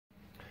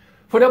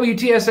For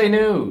WTSA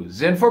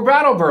News and for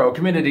Brattleboro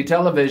Community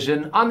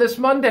Television on this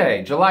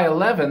Monday, July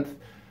 11th,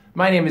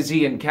 my name is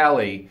Ian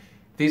Kelly.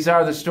 These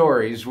are the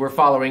stories we're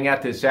following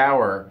at this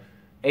hour.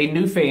 A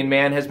Newfane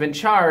man has been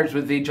charged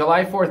with the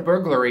July 4th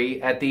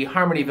burglary at the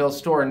Harmonyville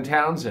store in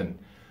Townsend.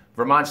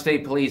 Vermont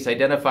State Police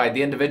identified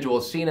the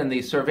individual seen in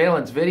the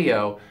surveillance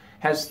video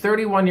as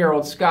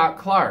 31-year-old Scott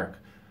Clark.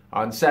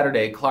 On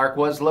Saturday, Clark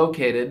was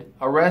located,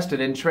 arrested,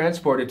 and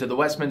transported to the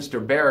Westminster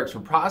Barracks for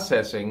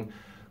processing.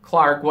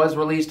 Clark was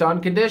released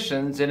on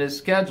conditions and is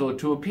scheduled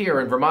to appear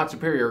in Vermont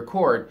Superior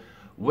Court,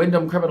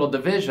 Windham Criminal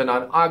Division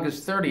on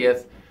August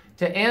 30th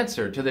to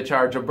answer to the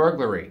charge of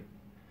burglary.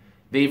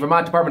 The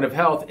Vermont Department of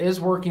Health is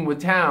working with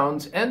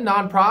towns and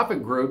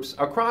nonprofit groups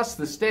across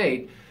the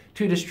state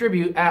to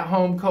distribute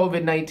at-home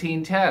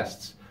COVID-19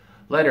 tests.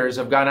 Letters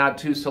have gone out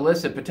to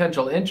solicit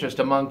potential interest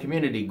among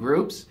community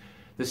groups.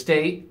 The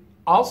state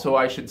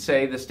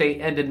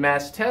ended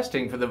mass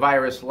testing for the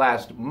virus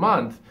last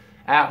month.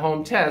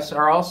 At-home tests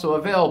are also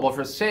available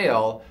for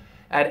sale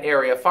at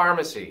area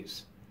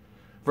pharmacies.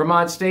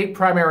 Vermont state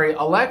primary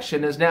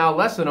election is now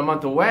less than a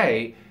month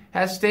away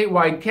as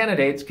statewide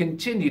candidates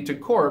continue to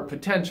court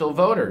potential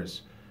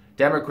voters.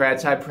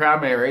 Democrats had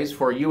primaries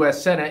for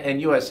U.S. Senate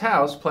and U.S.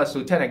 House, plus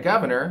Lieutenant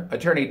Governor,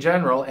 Attorney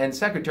General, and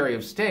Secretary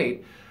of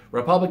State.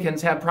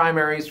 Republicans have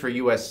primaries for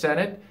U.S.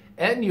 Senate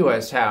and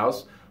U.S.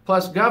 House,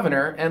 plus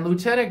Governor and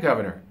Lieutenant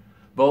Governor.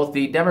 Both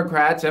the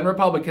Democrats and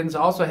Republicans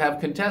also have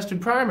contested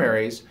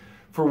primaries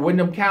for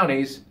Windham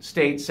County's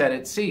state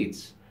Senate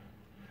seats.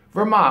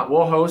 Vermont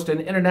will host an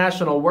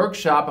international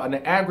workshop on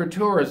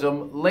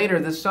agritourism later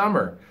this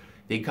summer.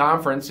 The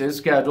conference is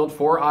scheduled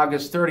for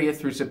August 30th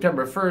through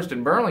September 1st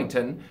in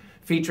Burlington,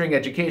 featuring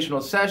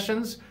educational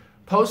sessions,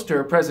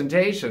 poster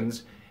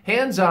presentations,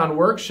 hands-on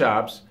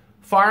workshops,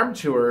 farm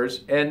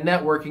tours, and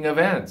networking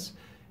events.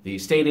 The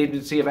State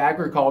Agency of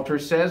Agriculture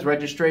says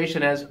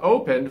registration has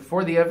opened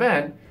for the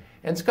event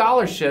and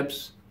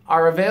scholarships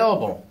are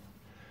available.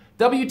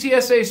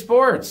 WTSA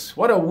Sports,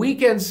 what a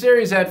weekend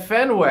series at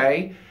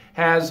Fenway.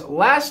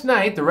 Last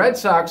night, the Red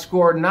Sox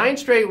scored 9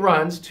 straight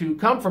runs to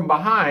come from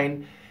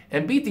behind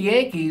and beat the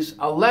Yankees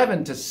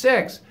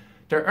 11-6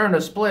 to earn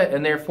a split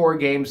in their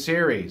 4-game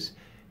series.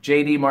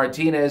 J.D.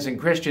 Martinez and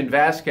Christian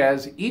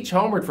Vasquez each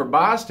homered for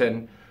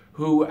Boston,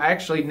 who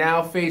actually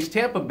now face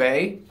Tampa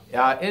Bay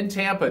in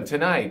Tampa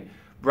tonight.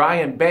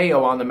 Brian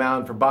Bayo on the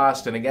mound for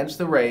Boston against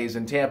the Rays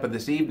in Tampa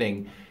this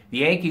evening. The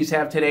Yankees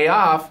have today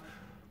off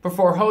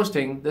before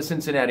hosting the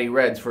Cincinnati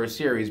Reds for a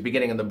series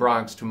beginning in the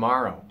Bronx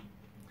tomorrow.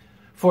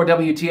 For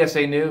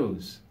WTSA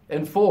News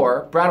and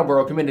for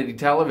Brattleboro Community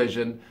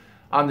Television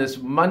on this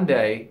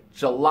Monday,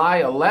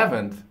 July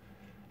 11th,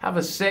 have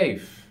a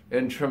safe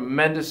and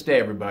tremendous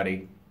day,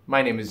 everybody.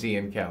 My name is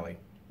Ian Kelly.